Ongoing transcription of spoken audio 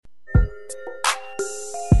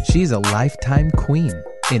She's a lifetime queen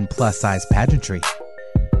in plus-size pageantry,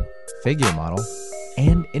 figure model,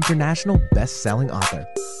 and international best-selling author.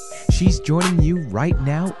 She's joining you right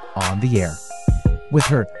now on the air with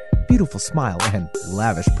her beautiful smile and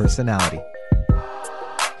lavish personality.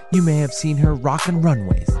 You may have seen her rockin'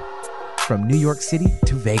 runways from New York City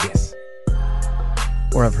to Vegas,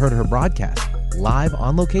 or have heard her broadcast live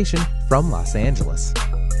on location from Los Angeles.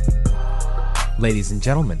 Ladies and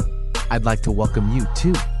gentlemen, I'd like to welcome you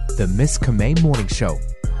to the Miss Camay Morning Show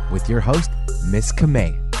with your host, Miss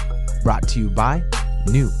Camay, brought to you by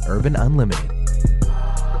New Urban Unlimited.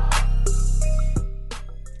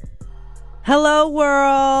 Hello,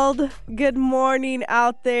 world. Good morning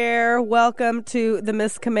out there. Welcome to the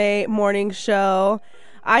Miss Camay Morning Show.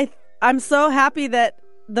 I'm so happy that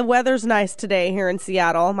the weather's nice today here in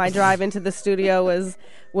Seattle. My drive into the studio was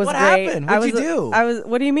What great. happened? What'd you do?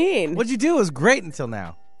 What do you mean? What'd you do? It was great until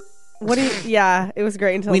now. Yeah, it was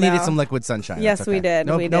great until now. We needed some liquid sunshine. Yes, That's okay. we did.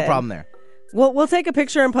 No problem there. We'll take a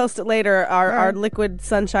picture and post it later. Our liquid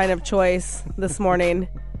sunshine of choice this morning.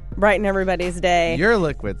 Brighten everybody's day. Your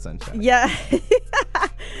liquid sunshine. Yeah.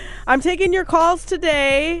 I'm taking your calls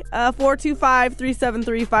today,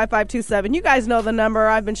 425-373-5527. You guys know the number.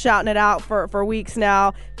 I've been shouting it out for weeks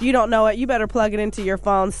now. If you don't know it, you better plug it into your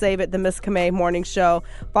phone. Save it, The Miss Camay Morning Show.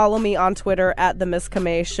 Follow me on Twitter at The Miss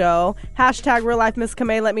Camay Show. Hashtag Real Life Miss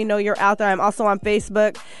Camay. Let me know you're out there. I'm also on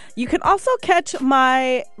Facebook. You can also catch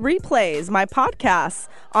my replays, my podcasts,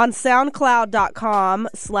 on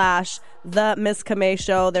SoundCloud.com/The Miss Camay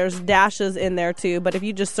Show. There's dashes in there too, but if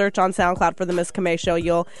you just search on SoundCloud for The Miss Camay Show,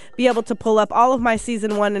 you'll be able to pull up all of my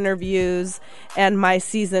Season 1 interviews and my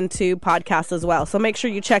Season 2 podcasts as well. So make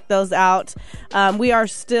sure you check those out. We are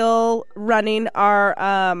still running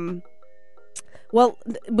our... Well,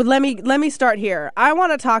 but let me start here. I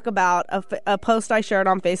want to talk about a post I shared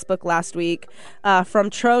on Facebook last week from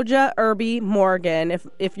Troja Irby Morgan.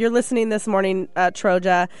 If you're listening this morning,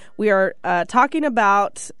 Troja, we are talking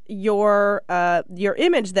about your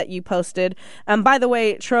image that you posted. By the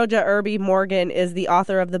way, Troja Irby Morgan is the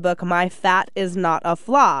author of the book My Fat Is Not a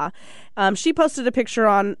Flaw. She posted a picture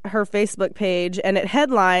on her Facebook page, and it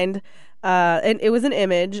headlined. And it was an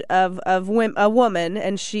image of a woman,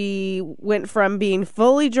 and she went from being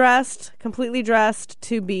fully dressed, completely dressed,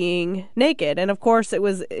 to being naked. And of course, it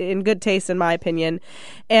was in good taste, in my opinion.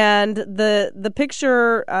 And the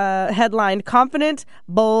picture headlined "Confident,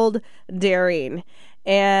 Bold, Daring."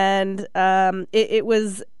 And it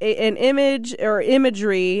was an image or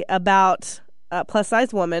imagery about a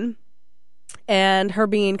plus-size woman. And her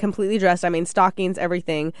being completely dressed, I mean, stockings,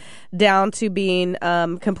 everything, down to being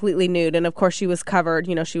completely nude. And, of course, she was covered.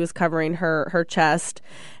 You know, she was covering her chest.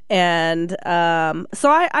 And so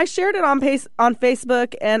I shared it on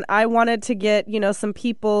Facebook, and I wanted to get, some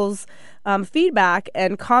people's feedback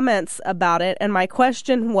and comments about it. And my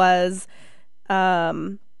question was...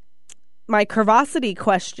 my Curve-ologist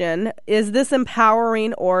question, is this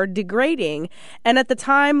empowering or degrading? And at the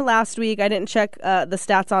time last week, I didn't check the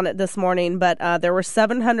stats on it this morning, but there were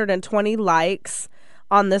 720 likes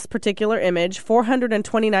on this particular image,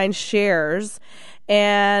 429 shares.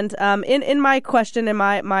 And in my question, in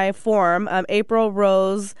my forum, April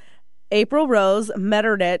Rose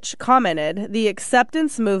Metternich commented, "The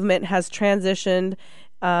acceptance movement has transitioned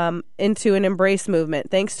into an embrace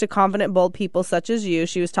movement, thanks to confident, bold people such as you."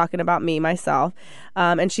 She was talking about me, myself.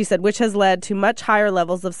 And she said, "which has led to much higher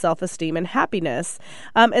levels of self-esteem and happiness."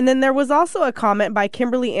 And then there was also a comment by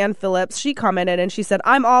Kimberly Ann Phillips. She commented and she said,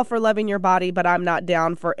 "I'm all for loving your body, but I'm not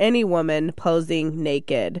down for any woman posing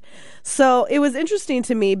naked." So it was interesting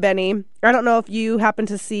to me, Benny. I don't know if you happen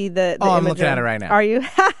to see the image. I'm looking at it right now. Are you?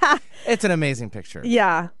 It's an amazing picture.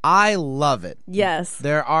 Yeah. I love it. Yes.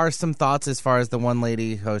 There are some thoughts as far as the one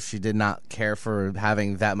lady who she did not care for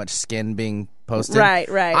having that much skin being posted. Right.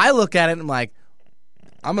 I look at it and I'm like,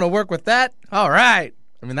 I'm going to work with that. All right.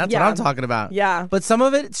 I mean, that's what I'm talking about. Yeah. But some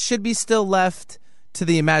of it should be still left to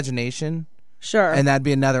the imagination. Sure. And that'd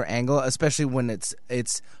be another angle, especially when it's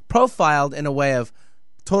profiled in a way of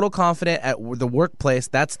total confident at the workplace.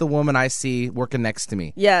 That's the woman I see working next to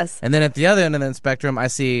me. Yes. And then at the other end of the spectrum, I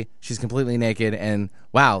see she's completely naked, and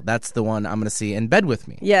wow, that's the one I'm going to see in bed with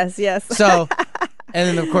me. Yes. So, and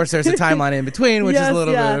then of course there's a timeline in between, which is a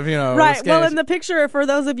little bit of, right. sketch. Well, in the picture, for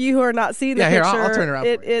those of you who are not seeing the picture, I'll turn it around.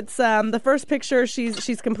 It's the first picture.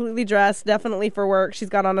 She's completely dressed, definitely for work. She's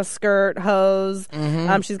got on a skirt, hose.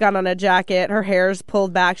 Mm-hmm. She's got on a jacket. Her hair's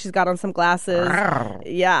pulled back. She's got on some glasses.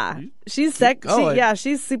 Yeah, she's sexy. Yeah,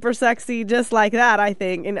 she's super sexy, just like that. I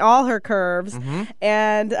think in all her curves. Mm-hmm.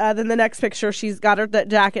 And then the next picture, she's got that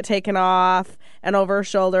jacket taken off. and over her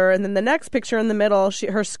shoulder. And then the next picture in the middle,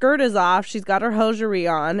 her skirt is off. She's got her hosiery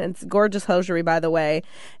on. It's gorgeous hosiery, by the way,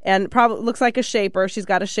 and probably looks like a shaper. She's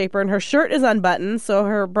got a shaper, and her shirt is unbuttoned, so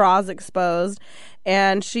her bra's exposed.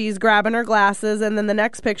 And she's grabbing her glasses. And then the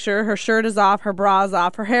next picture, her shirt is off, her bra's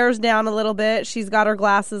off, her hair's down a little bit. She's got her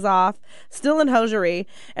glasses off, still in hosiery.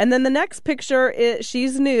 And then the next picture,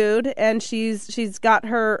 she's nude, and she's got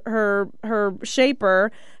her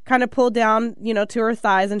shaper kind of pulled down, to her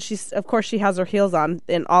thighs. And of course, she has her heels on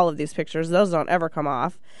in all of these pictures. Those don't ever come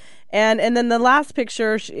off. And then the last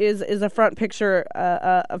picture is a front picture,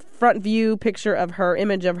 a front view picture of her,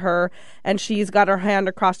 image of her, and she's got her hand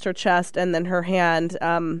across her chest, and then her hand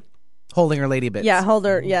holding her lady bits. Yeah,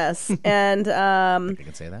 yes, and I think I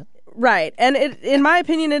can say that. Right, and in my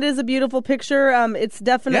opinion, it is a beautiful picture. It's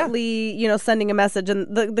definitely sending a message, and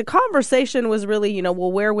the conversation was really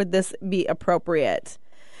well, where would this be appropriate?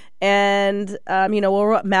 And,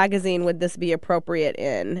 what magazine would this be appropriate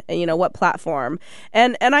in? And, what platform?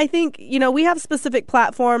 And I think, we have specific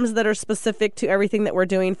platforms that are specific to everything that we're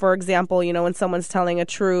doing. For example, when someone's telling a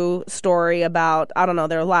true story about, I don't know,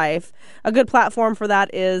 their life, a good platform for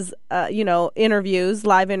that is, interviews,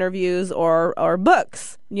 live interviews, or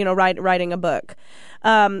books, writing a book.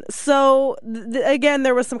 So again,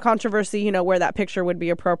 there was some controversy, where that picture would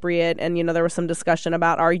be appropriate. And, there was some discussion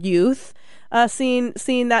about our youth seeing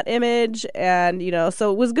that image. And,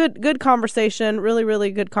 so it was good conversation, really,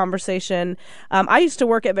 really good conversation. I used to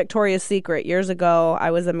work at Victoria's Secret years ago.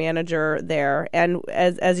 I was a manager there. And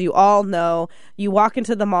as you all know, you walk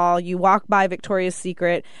into the mall, you walk by Victoria's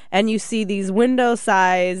Secret, and you see these window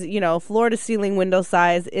size, floor to ceiling window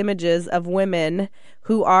size images of women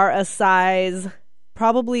who are a size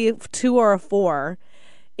probably 2 or a 4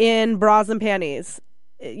 in bras and panties,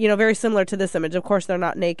 very similar to this image. Of course, they're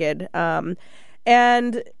not naked.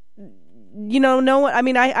 And, no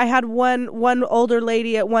one, I had one older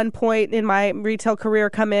lady at one point in my retail career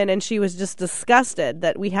come in, and she was just disgusted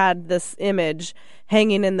that we had this image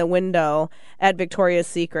hanging in the window at Victoria's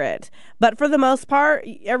Secret. But for the most part,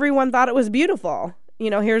 everyone thought it was beautiful.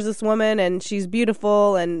 Here's this woman, and she's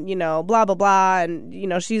beautiful, and, blah, blah, blah,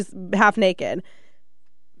 and, she's half naked.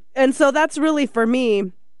 And so that's really, for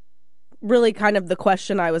me, really kind of the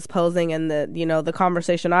question I was posing, and the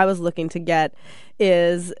conversation I was looking to get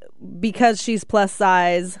is, because she's plus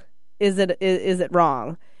size, is it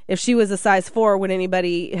wrong? If she was a size 4, would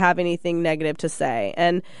anybody have anything negative to say?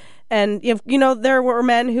 And if, there were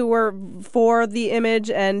men who were for the image,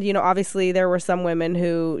 and, obviously there were some women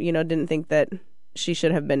who, didn't think that she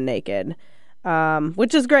should have been naked,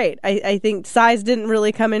 which is great. I think size didn't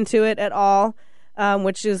really come into it at all,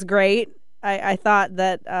 which is great. I thought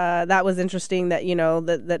that that was interesting that,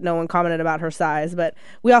 that no one commented about her size. But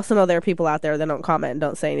we also know there are people out there that don't comment and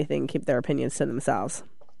don't say anything, keep their opinions to themselves.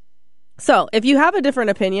 So if you have a different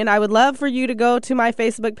opinion, I would love for you to go to my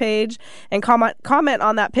Facebook page and comment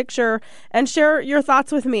on that picture and share your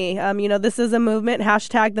thoughts with me. This is a movement,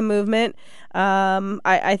 hashtag the movement.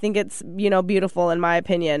 I think it's, beautiful in my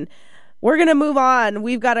opinion. We're going to move on.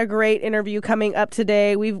 We've got a great interview coming up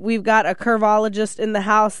today. We've got a curve-ologist in the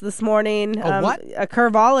house this morning. What? A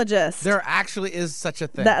curve-ologist. There actually is such a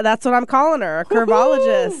thing. That's what I'm calling her, a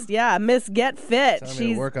curve-ologist. Yeah, Miss Get Fit. She's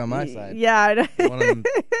to work on my side. Yeah. One of them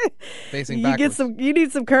facing backwards. You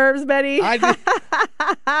need some curves, Betty. I do.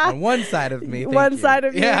 On one side of me. One side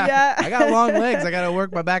of you, yeah. I got long legs. I got to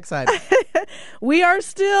work my backside. We are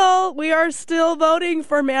still voting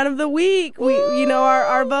for Man of the Week. We,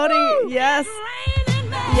 our voting. Yes.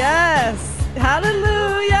 Yes.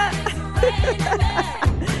 Hallelujah.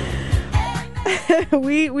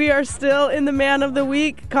 We are still in the Man of the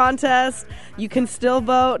Week contest. You can still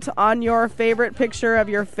vote on your favorite picture of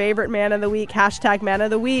your favorite Man of the Week. Hashtag Man of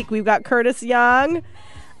the Week. We've got Curtis Young,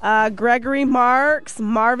 Gregory Marks,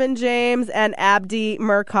 Marvin James, and Abdi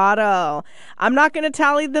Mercado. I'm not going to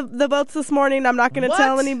tally the votes this morning. I'm not going to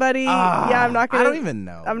tell anybody. I'm not going to. I don't even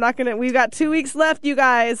know. I'm not going to. We've got 2 weeks left, you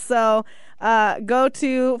guys. So go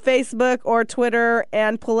to Facebook or Twitter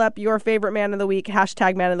and pull up your favorite Man of the Week,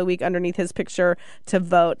 hashtag Man of the Week, underneath his picture to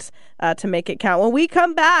vote to make it count. When we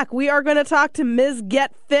come back, we are going to talk to Ms.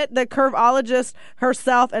 Get Fit, the curve-ologist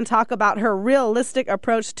herself, and talk about her realistic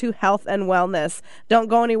approach to health and wellness. Don't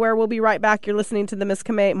go anywhere. We'll be right back. You're listening to the Miss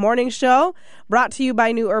Camay Morning Show, brought to you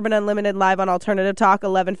by New Urban Unlimited, live on Alternative Talk,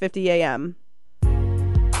 11:50 a.m.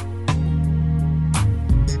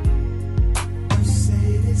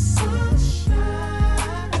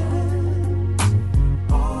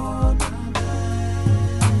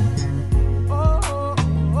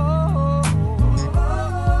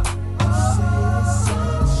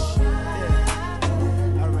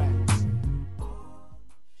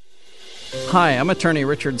 Hi, I'm attorney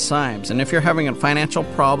Richard Symes, and if you're having a financial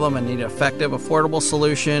problem and need an effective, affordable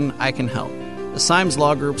solution, I can help. The Symes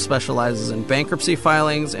Law Group specializes in bankruptcy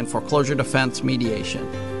filings and foreclosure defense mediation.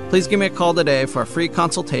 Please give me a call today for a free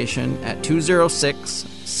consultation at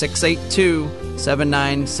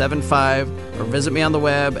 206-682-7975 or visit me on the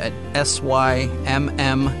web at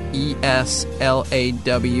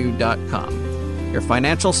symmeslaw.com. Your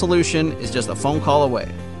financial solution is just a phone call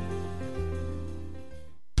away.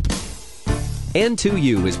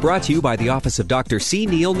 N2U is brought to you by the office of Dr. C.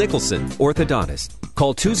 Neil Nicholson, orthodontist.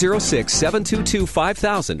 Call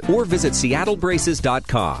 206-722-5000 or visit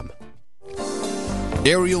seattlebraces.com.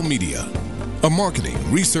 Aerial Media, a marketing,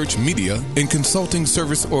 research, media, and consulting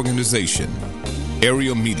service organization.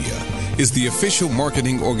 Aerial Media is the official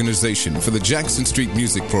marketing organization for the Jackson Street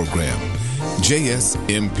Music Program,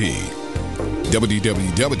 JSMP.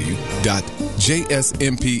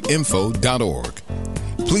 www.jsmpinfo.org.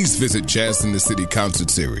 Please visit Jazz in the City Concert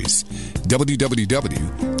Series,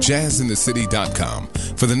 www.jazzinthecity.com,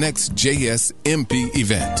 for the next JSMP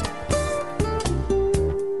event.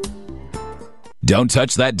 Don't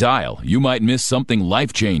touch that dial. You might miss something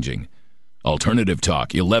life-changing. Alternative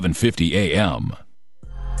Talk, 1150 AM.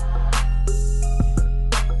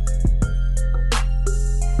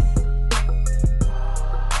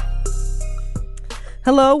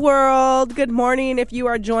 Hello, world. Good morning. If you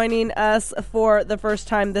are joining us for the first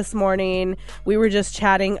time this morning, we were just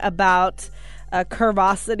chatting about a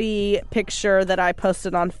Curve-ologist picture that I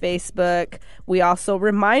posted on Facebook. We also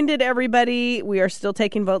reminded everybody we are still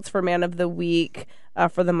taking votes for Man of the Week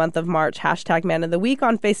for the month of March. Hashtag Man of the Week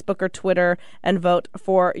on Facebook or Twitter and vote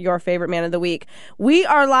for your favorite Man of the Week. We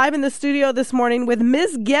are live in the studio this morning with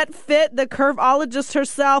Ms. Get Fit, the Curve-ologist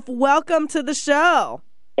herself. Welcome to the show.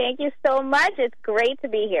 Thank you so much. It's great to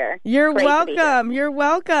be here. You're welcome. You're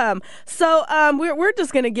welcome. So we're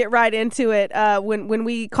just going to get right into it. When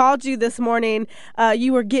we called you this morning,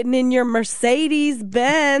 you were getting in your Mercedes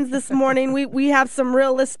Benz this morning. We have some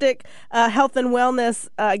realistic health and wellness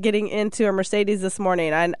getting into a Mercedes this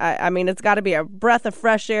morning. I mean, it's got to be a breath of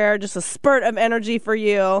fresh air, just a spurt of energy for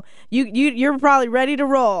you. You're probably ready to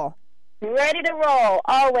roll. Ready to roll,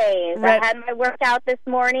 always. I had my workout this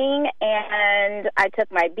morning, and I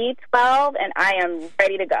took my B12, and I am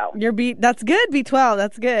ready to go. That's good, B12.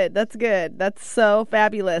 That's good. That's good. That's so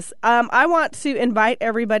fabulous. I want to invite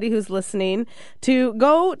everybody who's listening to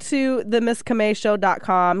go to the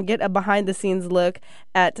MissCamayshow.com, get a behind-the-scenes look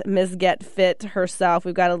at Ms. Get Fit herself.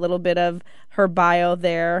 We've got a little bit of her bio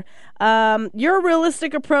there. Your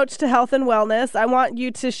realistic approach to health and wellness. I want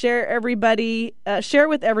you to share with everybody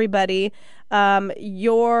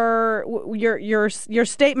your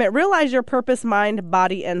statement. Realize your purpose, mind,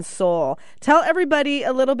 body, and soul. Tell everybody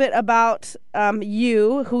a little bit about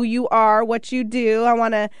you, who you are, what you do. I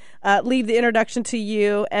want to leave the introduction to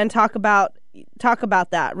you and talk about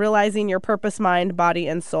that. Realizing your purpose, mind, body,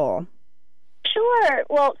 and soul. Sure.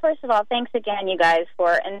 Well, first of all, thanks again, you guys,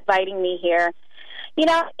 for inviting me here. You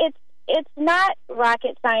know, it's not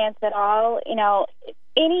rocket science at all. You know,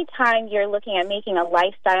 anytime you're looking at making a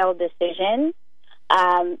lifestyle decision,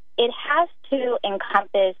 it has to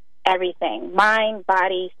encompass everything: mind,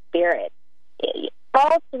 body, spirit.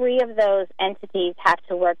 All three of those entities have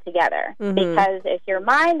to work together, because if your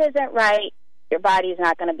mind isn't right, your body's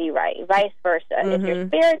not going to be right, vice versa. If your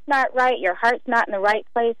spirit's not right, your heart's not in the right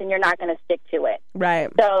place, and you're not going to stick to it. Right.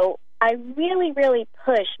 So I really, really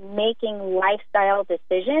push making lifestyle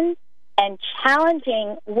decisions and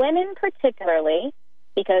challenging women particularly,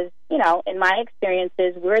 because, you know, in my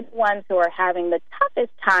experiences, we're the ones who are having the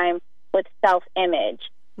toughest time with self-image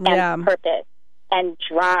and purpose and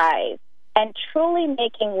drive, and truly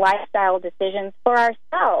making lifestyle decisions for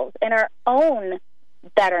ourselves and our own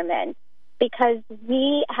betterment. Because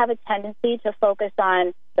we have a tendency to focus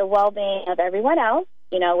on the well-being of everyone else,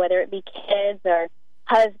 you know, whether it be kids or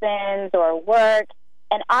husbands or work,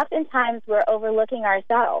 and oftentimes we're overlooking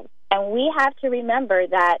ourselves. And we have to remember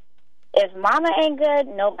that if mama ain't good,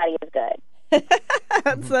 nobody is good.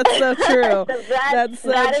 That's so true. That's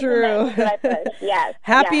so true. Yes.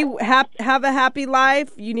 Have a happy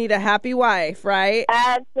life. You need a happy wife, right?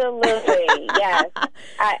 Absolutely. Yes.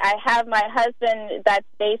 I have my husband. That's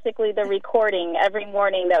basically the recording every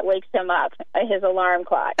morning that wakes him up, his alarm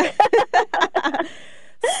clock.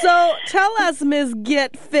 So tell us, Ms.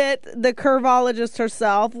 Get Fit, the Curve-ologist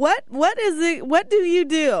herself, what is it? What do you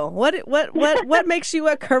do? What makes you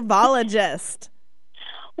a Curve-ologist?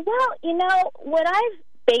 Well, you know, what I've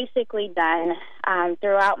basically done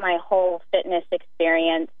throughout my whole fitness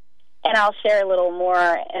experience, and I'll share a little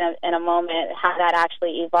more in a moment how that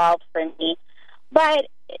actually evolved for me, but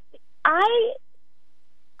I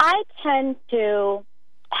I tend to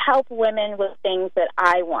help women with things that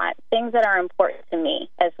I want, things that are important to me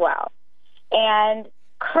as well. And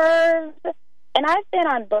curves, and I've been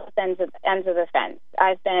on both ends of the fence.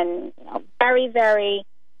 I've been very, very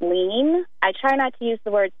lean. I try not to use the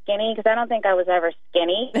word skinny because I don't think I was ever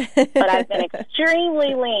skinny, but I've been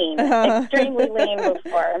extremely lean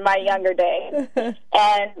before in my younger days.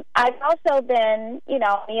 And I've also been,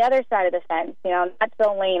 on the other side of the fence, not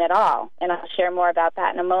so lean at all. And I'll share more about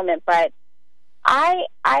that in a moment. But I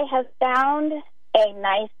have found a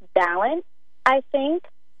nice balance, I think,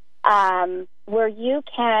 where you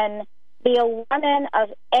can be a woman of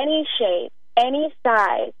any shape, any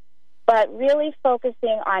size, but really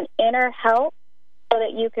focusing on inner health so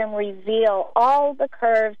that you can reveal all the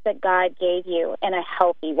curves that God gave you in a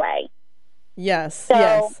healthy way. Yes, so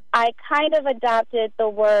yes. I kind of adopted the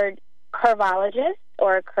word curve-ologist,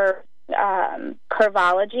 or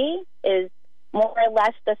curve-ology is more or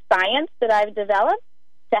less the science that I've developed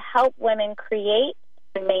to help women create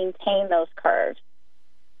and maintain those curves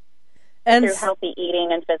through healthy eating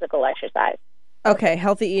and physical exercise. Okay,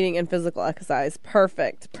 healthy eating and physical exercise.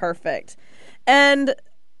 Perfect. And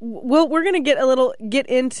we're going to get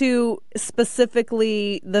into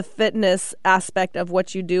specifically the fitness aspect of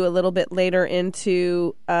what you do a little bit later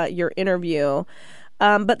into your interview.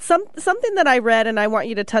 But something that I read, and I want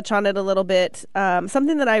you to touch on it a little bit,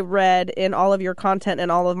 something that I read in all of your content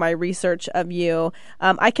and all of my research of you,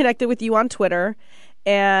 I connected with you on Twitter,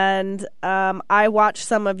 and I watched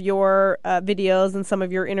some of your videos and some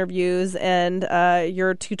of your interviews and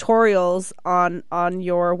your tutorials on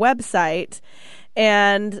your website,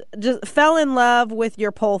 and just fell in love with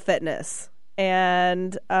your pole fitness.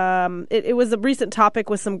 And it was a recent topic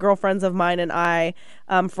with some girlfriends of mine and I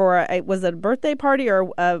for was it a birthday party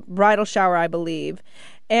or a bridal shower, I believe.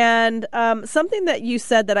 And something that you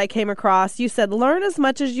said that I came across, you said, learn as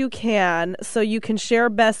much as you can so you can share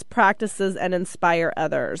best practices and inspire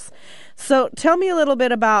others. So tell me a little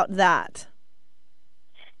bit about that.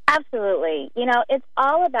 Absolutely. It's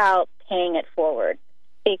all about paying it forward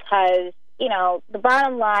because, the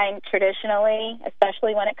bottom line traditionally,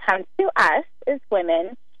 especially when it comes to us as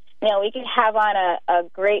women, we can have on a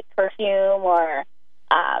great perfume or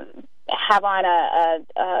have on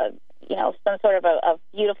some sort of a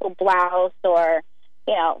beautiful blouse or,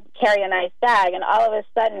 carry a nice bag, and all of a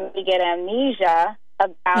sudden we get amnesia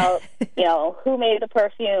about, who made the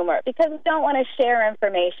perfume, or because we don't want to share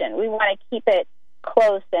information. We want to keep it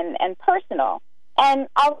close and personal. And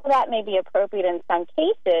although that may be appropriate in some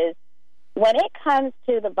cases, when it comes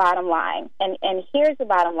to the bottom line, and here's the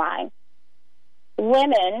bottom line,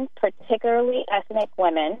 women, particularly ethnic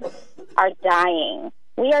women, are dying.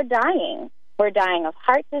 We are dying. We're dying of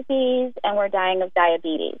heart disease, and we're dying of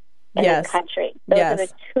diabetes in this country. Those are the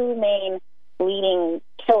two main leading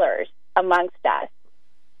killers amongst us.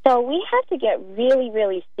 So we have to get really,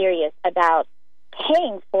 really serious about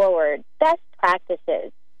paying forward best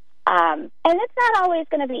practices. And it's not always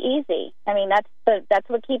going to be easy. I mean, that's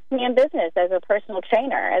what keeps me in business as a personal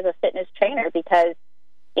trainer, as a fitness trainer, because,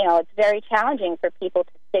 it's very challenging for people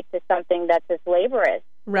to stick to something that's as laborious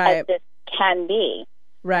as this can be.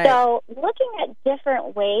 Right. So looking at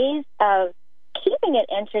different ways of keeping it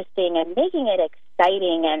interesting and making it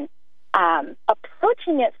exciting and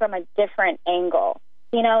approaching it from a different angle.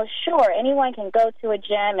 Sure, anyone can go to a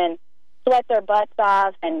gym and sweat their butts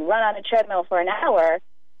off and run on a treadmill for an hour,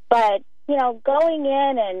 but, going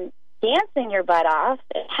in and dancing your butt off,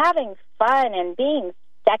 and having fun and being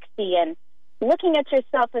sexy and looking at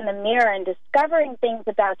yourself in the mirror and discovering things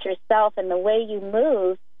about yourself and the way you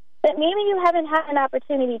move that maybe you haven't had an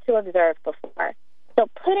opportunity to observe before. So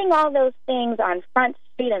putting all those things on Front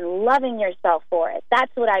Street and loving yourself for it,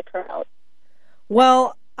 that's what I promote.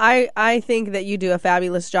 Well, I think that you do a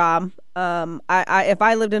fabulous job. If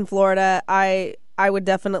I lived in Florida, I would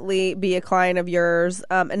definitely be a client of yours,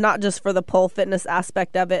 and not just for the pole fitness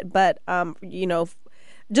aspect of it, but,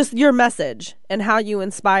 just your message and how you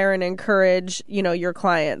inspire and encourage, your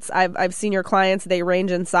clients. I've seen your clients, they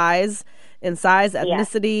range in size,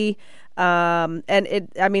 ethnicity,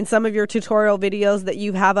 and some of your tutorial videos that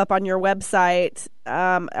you have up on your website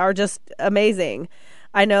are just amazing.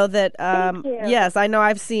 I know that, yes, I know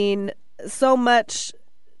I've seen so much,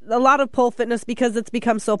 a lot of pole fitness because it's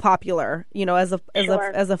become so popular, as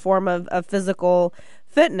a form of physical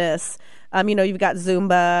fitness. You've got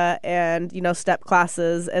Zumba and, step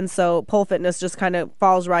classes. And so pole fitness just kind of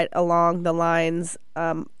falls right along the lines,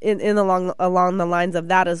 along the lines of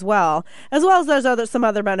that as well as there's some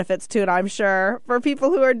other benefits to it, I'm sure, for people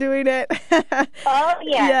who are doing it. Oh,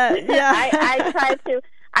 yes. Yeah.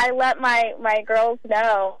 I let my girls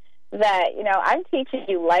know that, I'm teaching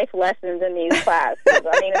you life lessons in these classes.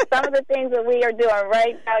 I mean, some of the things that we are doing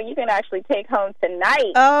right now, you can actually take home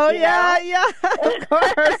tonight. Oh, yeah.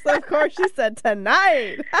 Of course. She said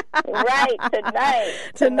tonight. Right,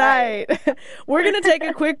 Tonight. We're going to take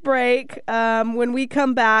a quick break. When we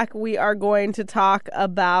come back, we are going to talk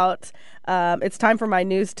about it's time for my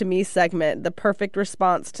News to Me segment, the perfect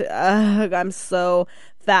response to, I'm so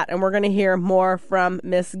fat. And we're going to hear more from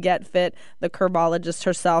Miss Get Fit, the Curve-ologist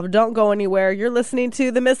herself. Don't go anywhere. You're listening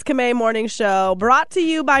to the Miss Camay Morning Show, brought to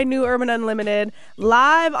you by New Urban Unlimited,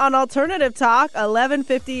 live on Alternative Talk,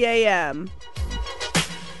 11:50 a.m.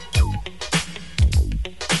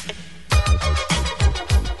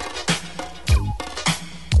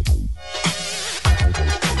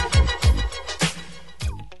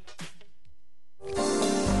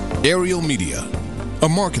 Aerial Media, a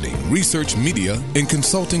marketing, research, media, and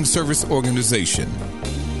consulting service organization.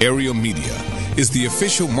 Aerial Media is the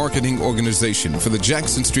official marketing organization for the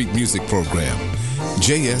Jackson Street Music Program,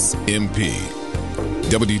 JSMP.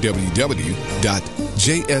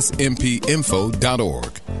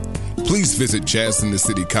 www.jsmpinfo.org. Please visit Jazz in the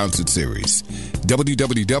City Concert Series,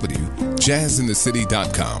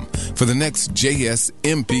 www.jazzinthecity.com, for the next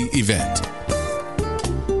JSMP event.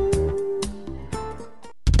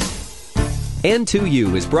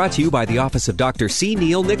 N2U is brought to you by the office of Dr. C.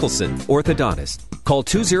 Neil Nicholson, orthodontist. Call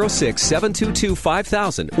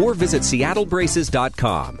 206-722-5000 or visit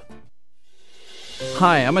seattlebraces.com.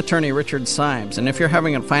 Hi, I'm attorney Richard Symes, and if you're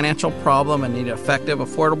having a financial problem and need an effective,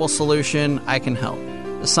 affordable solution, I can help.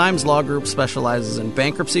 The Symes Law Group specializes in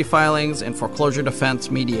bankruptcy filings and foreclosure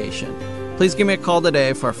defense mediation. Please give me a call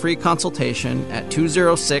today for a free consultation at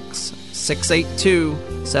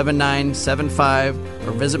 206-682-7975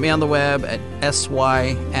 or visit me on the web at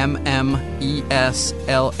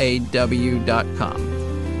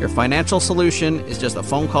symmmeslaw.com. Your financial solution is just a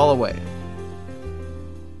phone call away.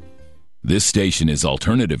 This station is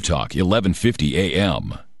Alternative Talk, 1150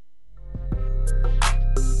 a.m.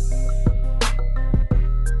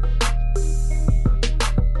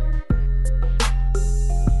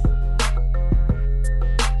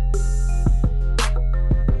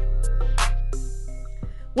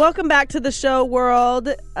 Welcome back to the show, world.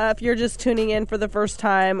 If you're just tuning in for the first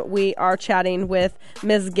time, we are chatting with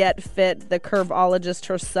Ms. Get Fit, the Curve-ologist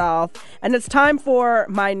herself. And it's time for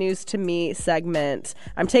my News to Me segment.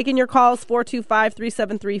 I'm taking your calls,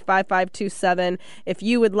 425-373-5527. If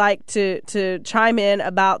you would like to chime in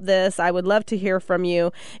about this, I would love to hear from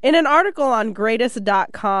you. In an article on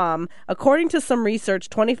greatest.com, according to some research,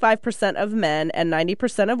 25% of men and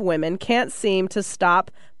 90% of women can't seem to stop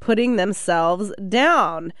putting themselves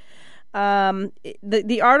down.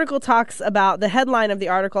 The article talks about, the headline of the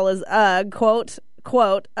article is, quote,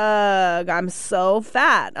 ugh, I'm so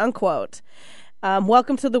fat, unquote.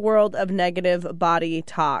 Welcome to the world of negative body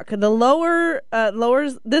talk. This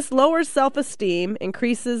lowers self-esteem,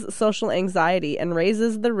 increases social anxiety, and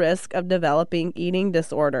raises the risk of developing eating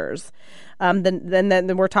disorders.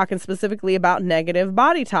 Then we're talking specifically about negative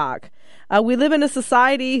body talk. We live in a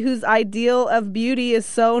society whose ideal of beauty is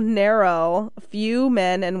so narrow, few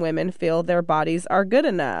men and women feel their bodies are good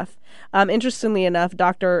enough. Interestingly enough,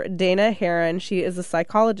 Dr. Dana Herron, she is a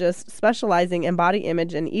psychologist specializing in body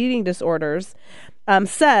image and eating disorders,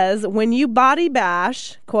 says when you body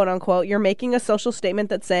bash, quote unquote, you're making a social statement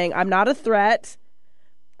that's saying, I'm not a threat.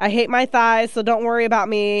 I hate my thighs, so don't worry about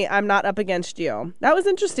me. I'm not up against you. That was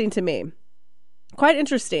interesting to me. Quite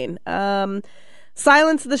interesting.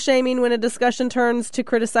 Silence the shaming when a discussion turns to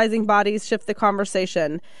criticizing bodies, shift the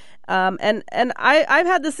conversation. And I've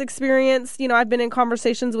had this experience, I've been in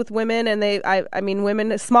conversations with women and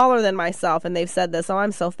women smaller than myself, and they've said this, oh,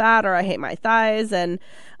 I'm so fat, or I hate my thighs. And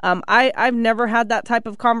I've never had that type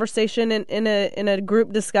of conversation in a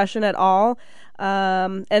group discussion at all.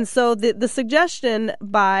 And so the suggestion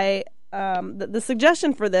by the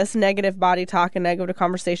suggestion for this negative body talk and negative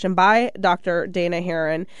conversation by Dr. Dana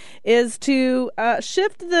Herron is to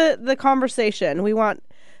shift the conversation. We want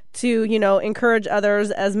to, encourage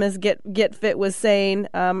others, as Ms. Get Fit was saying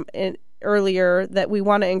earlier, that we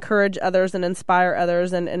want to encourage others and inspire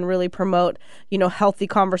others and really promote, healthy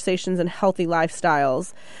conversations and healthy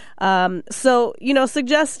lifestyles. So,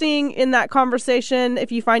 suggesting in that conversation,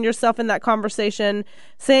 if you find yourself in that conversation,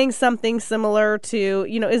 saying something similar to,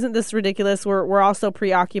 isn't this ridiculous? We're also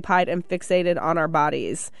preoccupied and fixated on our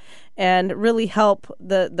bodies, and really help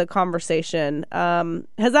the conversation.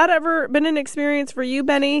 Has that ever been an experience for you,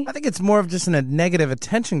 Benny? I think it's more of just a negative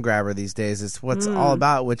attention grabber these days. It's what's all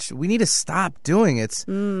about, which we need to stop doing. It's,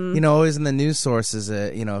 always in the news sources,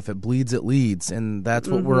 if it bleeds, it leads. And that's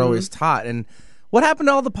what we're always taught. And What happened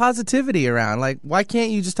to all the positivity around? Like, why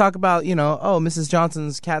can't you just talk about, oh, Mrs.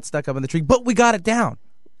 Johnson's cat stuck up in the tree, but we got it down.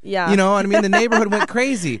 Yeah. You know what I mean? The neighborhood went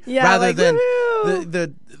crazy. Yeah, rather like, than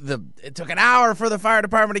woo-hoo. it took an hour for the fire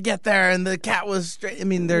department to get there and the cat was straight. I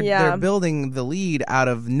mean, they're building the lead out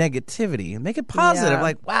of negativity. Make it positive. Yeah.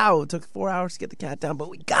 Like, wow, it took 4 hours to get the cat down, but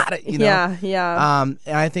we got it, you know? Yeah. And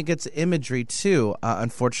I think it's imagery too.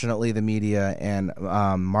 Unfortunately, the media and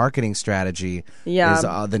marketing strategy is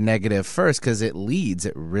the negative first because it leads.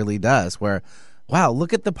 It really does. Where, wow,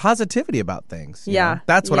 look at the positivity about things. You know?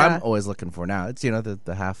 That's what I'm always looking for now. It's,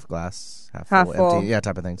 the half glass, half full, empty,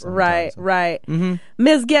 type of thing. Right. Mm-hmm.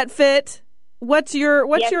 Ms. Get Fit, what's your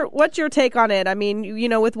take on it? I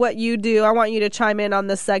mean, with what you do, I want you to chime in on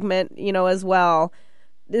this segment, as well.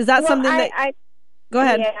 Is that something that... Go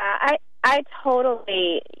ahead. Yeah, I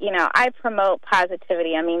totally, I promote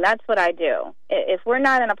positivity. I mean, that's what I do. If we're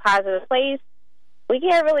not in a positive place, we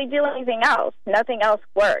can't really do anything else. Nothing else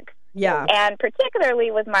works. Yeah. And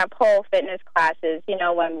particularly with my pole fitness classes,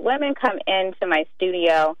 when women come into my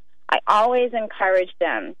studio, I always encourage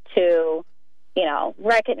them to,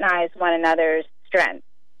 recognize one another's strengths.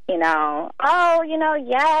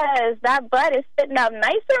 Yes, that butt is sitting up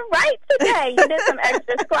nice and right today. You did some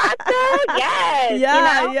extra squats though? Yes.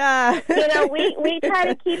 Yeah, we try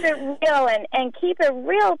to keep it real and keep it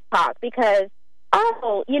real talk because,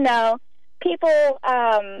 people,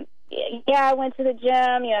 I went to the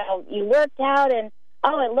gym, you worked out and,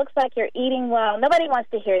 it looks like you're eating well. Nobody wants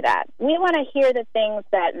to hear that. We want to hear the things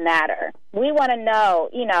that matter. We want to know,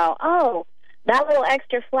 that little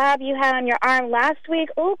extra flab you had on your arm last week,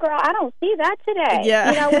 oh, girl, I don't see that today.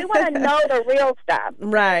 Yeah. We want to know the real stuff.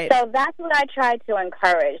 Right. So that's what I try to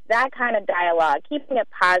encourage, that kind of dialogue, keeping it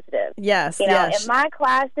positive. Yes, in my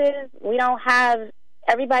classes, we don't have,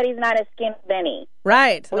 everybody's not a skinny Benny.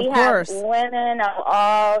 Right, we of course. We have women of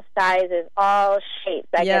all sizes, all shapes.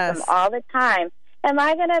 I get them all the time. Am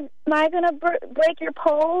I gonna break your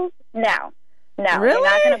poles? No. Really? You're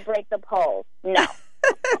not gonna break the poles. No.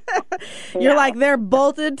 You're like, they're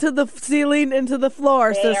bolted to the ceiling and to the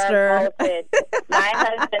floor, they sister. Are bolted. My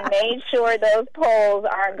husband made sure those poles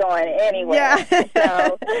aren't going anywhere. Yeah.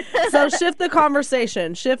 So shift the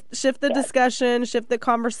conversation, shift the discussion, shift the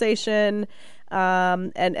conversation,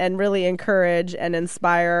 and really encourage and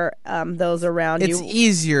inspire those around you.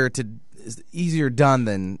 It's easier done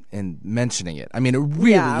than in mentioning it. I mean, it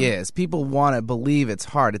really is. People want to believe it's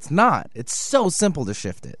hard. It's not. It's so simple to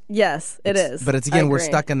shift it. Yes, it is. But it's again, we're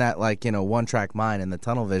stuck in that one-track mind and the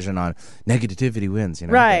tunnel vision on negativity wins.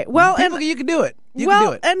 Right. But well, you can do it. You can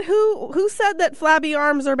do it. And who said that flabby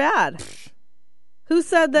arms are bad? Who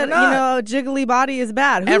said that a jiggly body is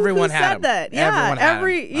bad? Everyone who had said that? Yeah,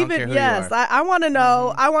 everyone had them. I want to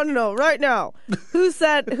know. I want to know right now. Who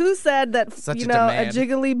said that a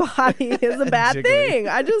jiggly body is a bad thing?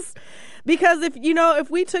 Because if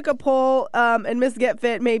we took a poll, and Miss Get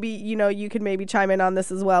Fit, maybe you can maybe chime in on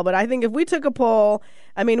this as well. But I think if we took a poll,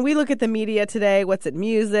 I mean, we look at the media today. What's in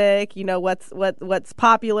music? What's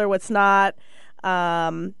popular? What's not?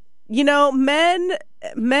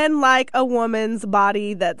 Men like a woman's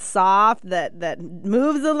body that's soft, that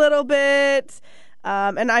moves a little bit,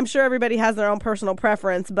 and I'm sure everybody has their own personal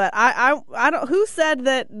preference. But I don't. Who said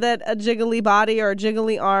that a jiggly body or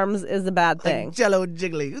jiggly arms is a bad thing? Like Jello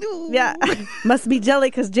jiggly. Ooh. Yeah, must be jelly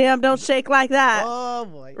because jam don't shake like that. Oh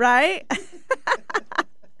boy! Right.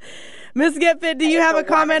 Miss Get Fit, do you have a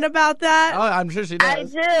comment about that? Oh, I'm sure she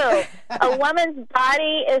does. I do. A woman's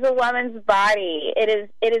body is a woman's body. It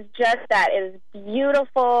is just that. It is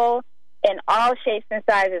beautiful in all shapes and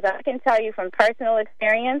sizes. I can tell you from personal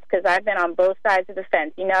experience because I've been on both sides of the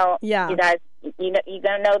fence. You guys, you're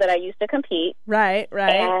gonna know that I used to compete. Right.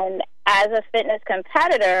 And as a fitness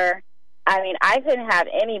competitor, I mean, I couldn't have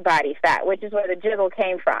any body fat, which is where the jiggle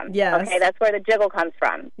came from. Yes. Okay, that's where the jiggle comes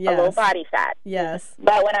from. Yes. A low body fat. Yes.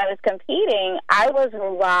 But when I was competing, I was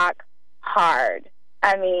rock hard.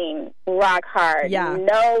 I mean, rock hard. Yeah.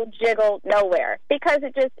 No jiggle, nowhere. Because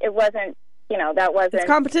it wasn't, that wasn't. It's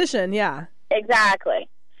competition, yeah. Exactly.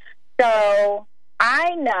 So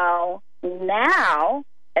I know now,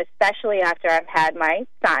 especially after I've had my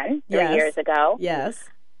son 3 years ago. Yes.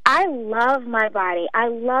 I love my body. I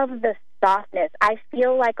love the softness. I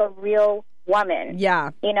feel like a real woman.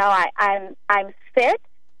 Yeah. I'm fit.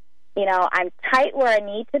 I'm tight where I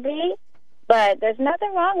need to be. But there's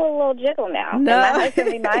nothing wrong with a little jiggle now. No. And my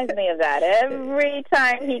husband reminds me of that every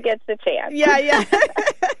time he gets the chance. Yeah.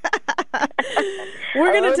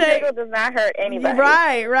 We're going to take... jiggle does not hurt anybody.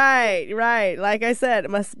 Right. Like I said,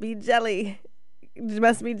 it must be jelly. It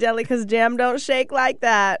must be jelly because jam don't shake like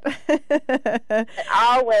that.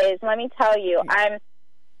 Always. Let me tell you,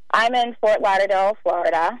 I'm in Fort Lauderdale,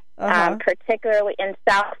 Florida. Particularly in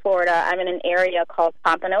South Florida, I'm in an area called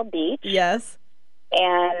Pompano Beach. Yes.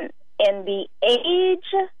 And in the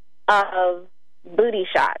age of booty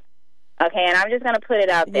shots, okay, and I'm just going to put it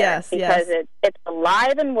out there because it's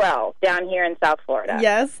alive and well down here in South Florida.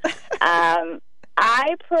 Yes.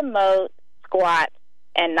 I promote squats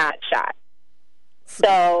and not shots.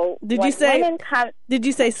 So did you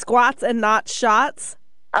say squats and not shots?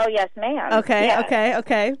 Oh, yes, ma'am. Okay, yes.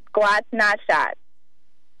 okay. Squats, not shots.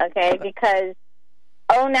 Okay, because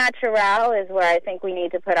au naturel is where I think we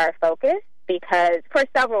need to put our focus, because for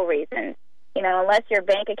several reasons. You know, unless your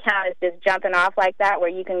bank account is just jumping off like that, where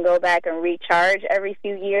you can go back and recharge every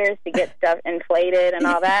few years to get stuff inflated and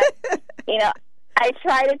all that. You know, I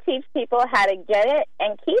try to teach people how to get it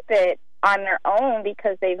and keep it on their own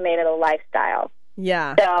because they've made it a lifestyle.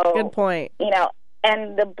 Yeah, so, good point. You know,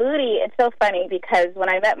 and the booty, it's so funny because when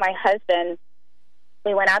I met my husband,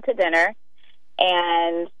 we went out to dinner,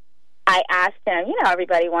 and I asked him, you know,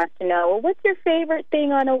 everybody wants to know, well, what's your favorite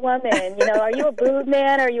thing on a woman? You know, are you a boob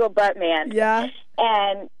man or are you a butt man? Yeah.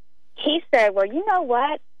 And he said, well, you know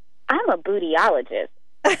what? I'm a bootyologist.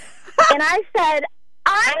 And I said,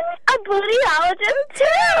 I'm a bootyologist,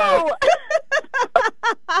 too.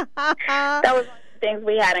 That was one of the things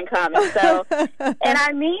we had in common. So, and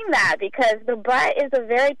I mean that because the butt is a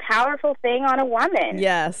very powerful thing on a woman.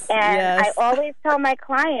 Yes. And I always tell my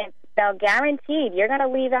clients, now, guaranteed, you're going to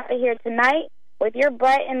leave out of here tonight with your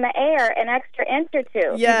butt in the air an extra inch or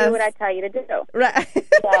two. Yes. To do what I tell you to do. Right.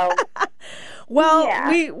 So, well,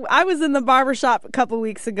 yeah. I was in the barbershop a couple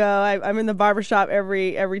weeks ago. I'm in the barbershop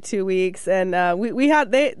every 2 weeks, and we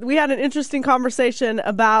had an interesting conversation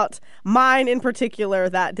about mine in particular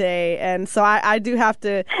that day, and so I do have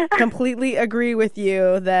to completely agree with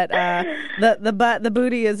you that the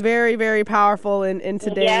booty is very, very powerful in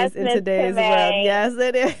today's world. Yes,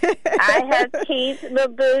 it is. I have teased the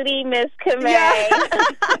booty, Miss Camay. Yeah.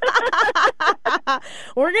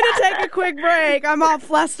 We're gonna take a quick break. I'm all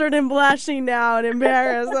flustered and blushing now and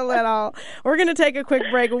embarrassed a little. We're gonna take a quick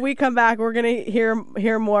break. When we come back, we're gonna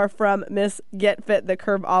hear more from Miss Get Fit, the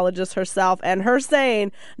Curve-ologist herself, and her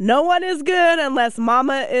saying, "No one is good unless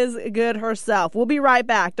Mama is good herself." We'll be right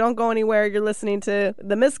back. Don't go anywhere. You're listening to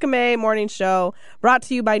the Miss Camay Morning Show, brought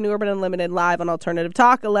to you by New Urban Unlimited, live on Alternative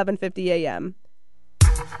Talk, 1150 a.m.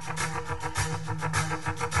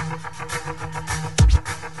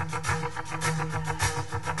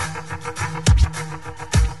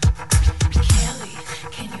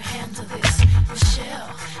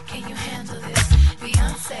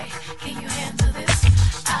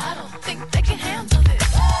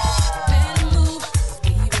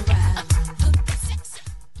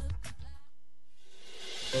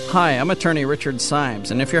 Hi, I'm attorney Richard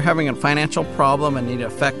Symes, and if you're having a financial problem and need an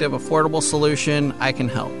effective, affordable solution, I can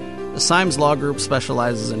help. The Symes Law Group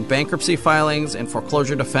specializes in bankruptcy filings and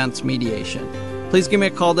foreclosure defense mediation. Please give me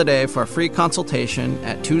a call today for a free consultation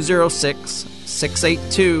at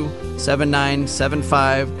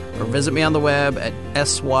 206-682-7975 or visit me on the web at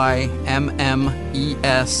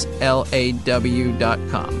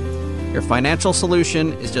symmmeslaw.com. Your financial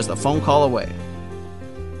solution is just a phone call away.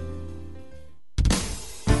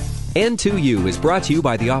 N2U is brought to you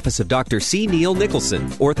by the office of Dr. C. Neil Nicholson,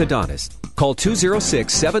 orthodontist. Call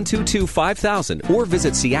 206-722-5000 or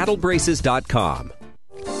visit seattlebraces.com.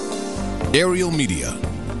 Aerial Media,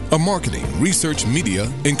 a marketing, research, media,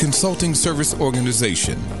 and consulting service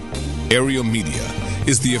organization. Aerial Media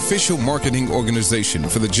is the official marketing organization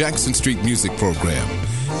for the Jackson Street Music Program,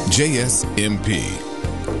 JSMP.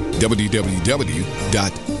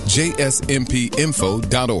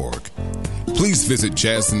 www.jsmpinfo.org. Please visit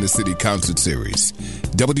Jazz in the City Concert Series,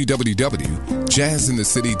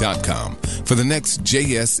 www.jazzinthecity.com, for the next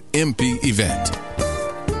JSMP event.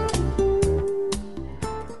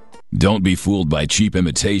 Don't be fooled by cheap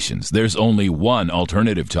imitations. There's only one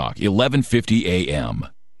Alternative Talk, 1150 a.m.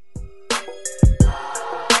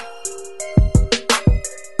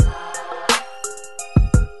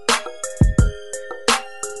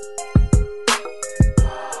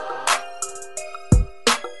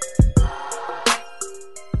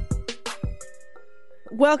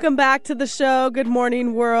 Welcome back to the show. Good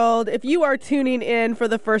morning, world. If you are tuning in for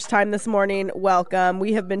the first time this morning, welcome.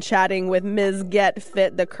 We have been chatting with Ms. Get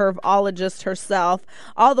Fit, the Curve-ologist herself,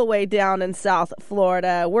 all the way down in South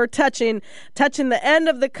Florida. We're touching the end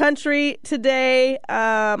of the country today.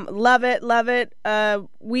 Love it.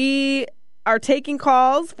 We are taking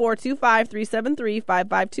calls,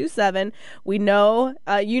 425-373-5527. We know,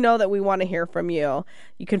 you know that we want to hear from you.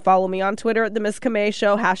 You can follow me on Twitter at The Miss Camay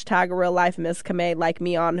Show, hashtag Real Life Miss Camay, like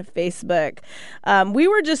me on Facebook. We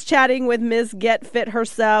were just chatting with Ms. Get Fit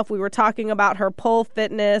herself. We were talking about her pole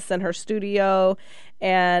fitness and her studio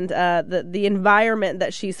and the environment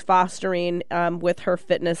that she's fostering with her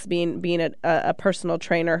fitness, being a personal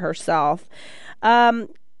trainer herself.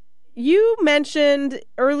 You mentioned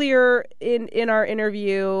earlier in our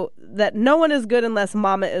interview that no one is good unless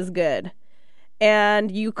mama is good. And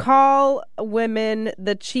you call women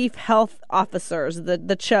the chief health officers,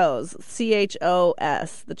 the CHOs,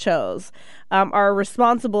 CHOS, the CHOs, are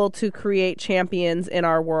responsible to create champions in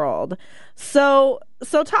our world. So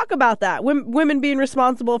talk about that, women being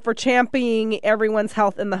responsible for championing everyone's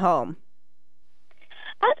health in the home.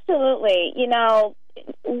 Absolutely. You know,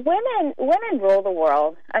 women rule the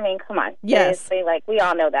world. I mean, come on. Yes. Seriously, like, we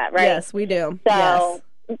all know that, right? Yes, we do. So yes.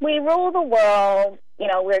 We rule the world. You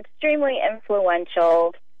know, we're extremely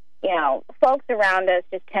influential. You know, folks around us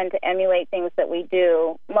just tend to emulate things that we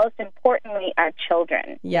do. Most importantly, our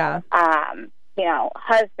children. Yeah. You know,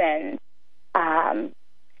 husbands,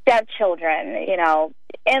 stepchildren, you know,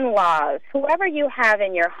 in-laws, whoever you have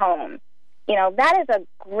in your home. You know, that is a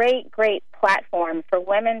great, great platform for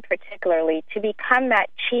women particularly to become that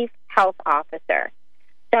chief health officer.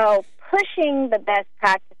 So pushing the best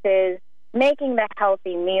practices, making the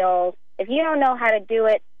healthy meals. If you don't know how to do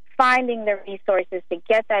it, finding the resources to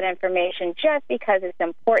get that information just because it's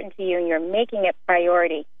important to you and you're making it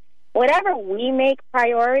priority. Whatever we make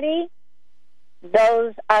priority,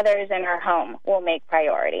 those others in our home will make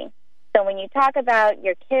priority. So when you talk about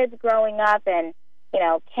your kids growing up and, you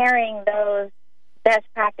know, carrying those best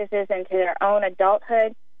practices into their own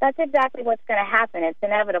adulthood, that's exactly what's going to happen. It's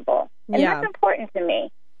inevitable. And that's important to me.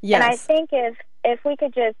 Yes. And I think if we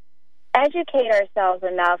could just educate ourselves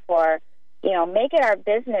enough or, you know, make it our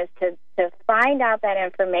business to find out that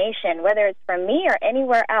information, whether it's from me or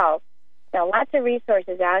anywhere else, you know, lots of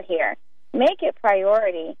resources out here. Make it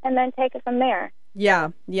priority and then take it from there.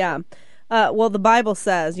 Yeah, yeah. Well, the Bible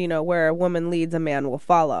says, you know, where a woman leads, a man will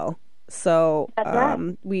follow. So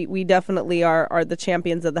we definitely are the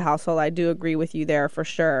champions of the household. I do agree with you there for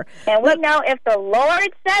sure. And we know if the Lord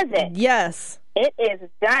says it. Yes. It is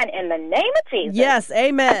done in the name of Jesus. Yes,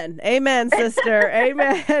 amen. Amen, sister.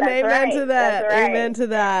 Amen. Amen right. to that. Right. Amen to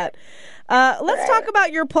that. Let's talk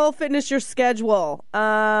about your pole fitness, your schedule.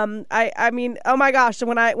 I mean, oh my gosh,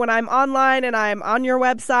 when I'm online and I'm on your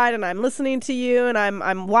website and I'm listening to you and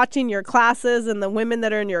I'm watching your classes and the women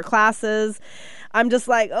that are in your classes, I'm just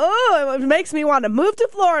like, oh, it makes me want to move to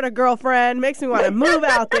Florida, girlfriend. Makes me want to move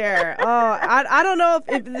out there. Oh, I don't know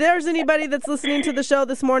if there's anybody that's listening to the show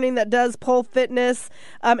this morning that does pole fitness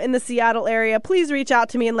in the Seattle area. Please reach out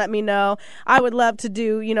to me and let me know. I would love to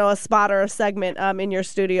do, you know, a spot or a segment in your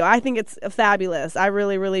studio. I think it's fabulous. I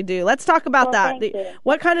really, really do. Let's talk about that. Thank you.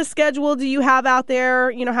 What kind of schedule do you have out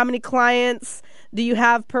there? You know, how many clients do you